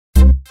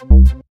Hello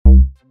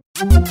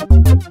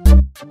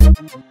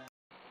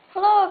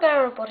again,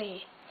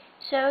 everybody.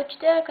 So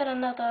today I got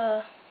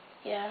another,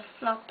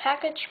 not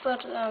package,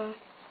 but a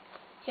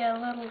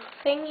little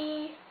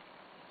thingy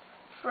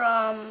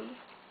from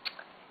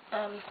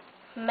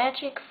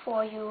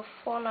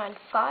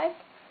Magic4u495.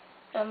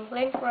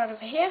 Link right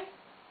over here.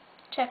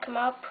 Check him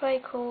out.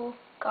 Pretty cool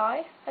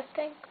guy, I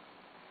think.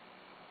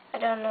 I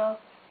don't know,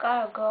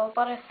 guy or girl,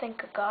 but I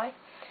think a guy.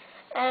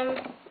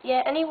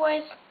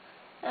 Anyways,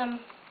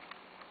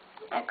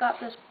 I got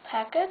this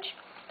package.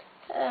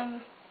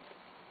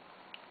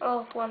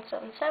 Of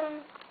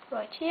 177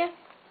 right here,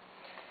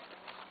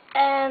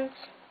 and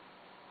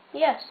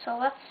so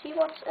let's see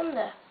what's in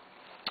there.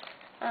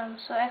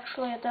 So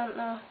actually I don't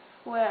know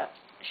where I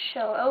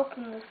shall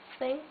open this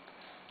thing,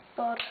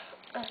 but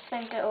I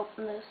think I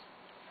open this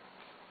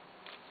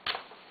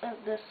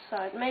at this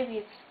side. Maybe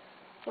it's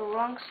the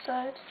wrong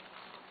side,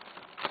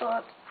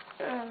 but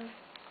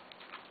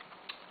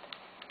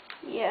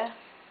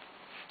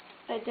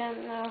I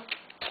don't know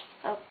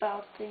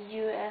about the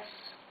US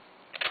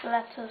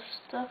letter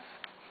stuff,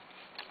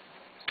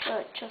 so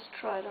I just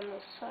tried on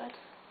this side.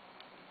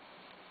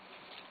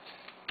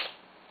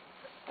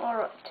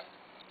 Alright,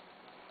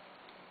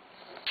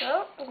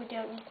 so we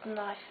don't need the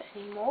knife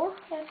anymore,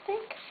 I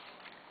think.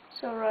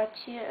 So right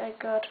here I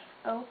got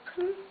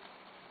open.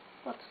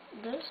 What's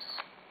this?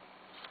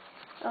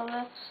 Oh,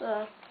 that's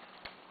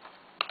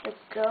the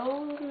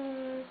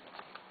golden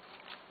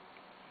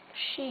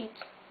sheet.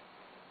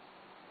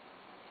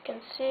 You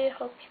can see,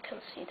 hope you can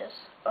see this.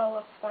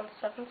 Of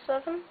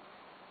 177.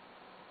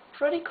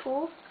 Pretty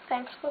cool.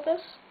 Thanks for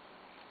this.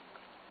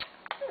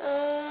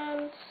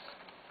 And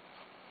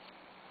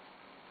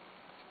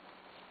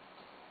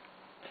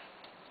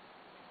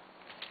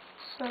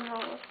so now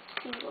let's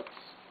see what's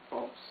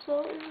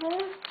also in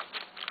there.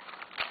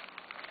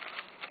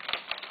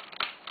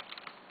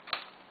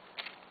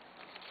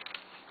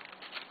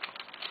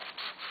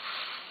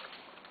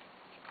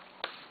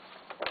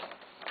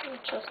 And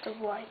just the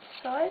white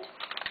side.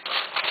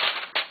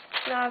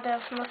 Now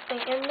there's nothing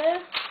in there.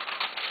 As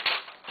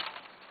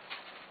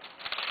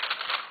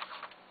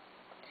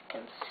you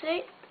can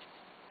see.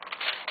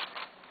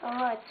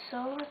 Alright, so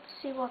let's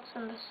see what's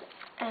in this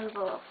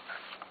envelope.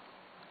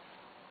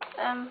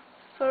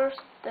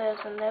 First there's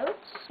a note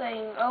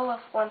saying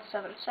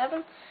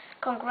Olaf177,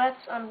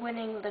 congrats on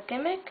winning the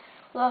gimmick,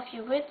 love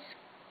your wits,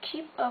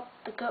 keep up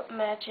the good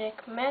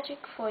magic,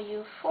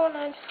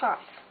 Magic4u495.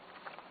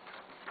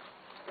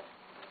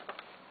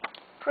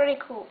 Pretty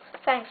cool,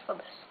 thanks for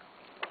this.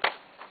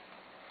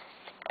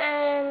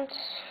 And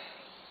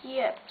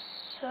yep,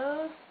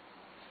 so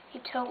he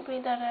told me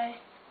that I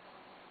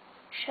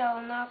shall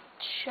not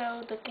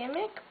show the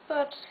gimmick,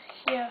 but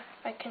here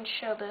I can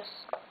show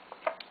this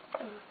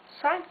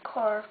side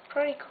card.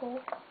 Pretty cool.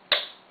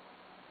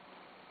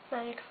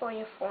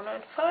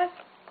 Magic4u495,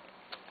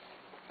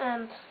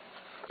 and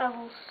I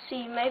will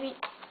see. Maybe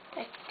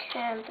I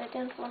can't. I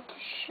don't want to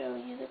show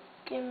you the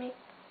gimmick.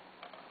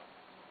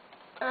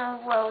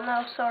 Well,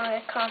 no, sorry,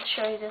 I can't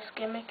show you this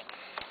gimmick.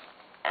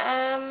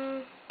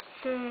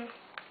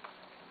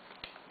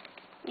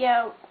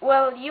 Yeah,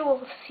 well, you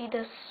will see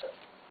this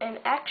in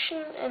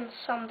action in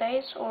some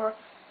days, or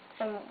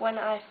when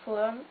I've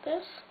learned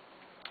this.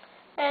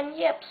 And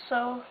yep,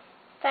 so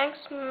thanks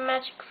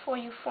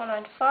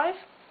Magic4u495.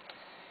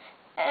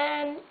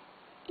 And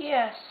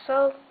yeah,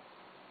 so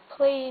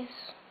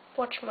please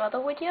watch my other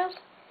videos.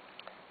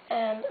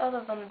 And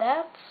other than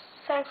that,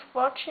 thanks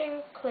for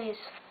watching. Please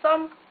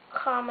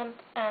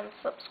comment and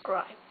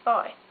subscribe.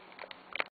 Bye.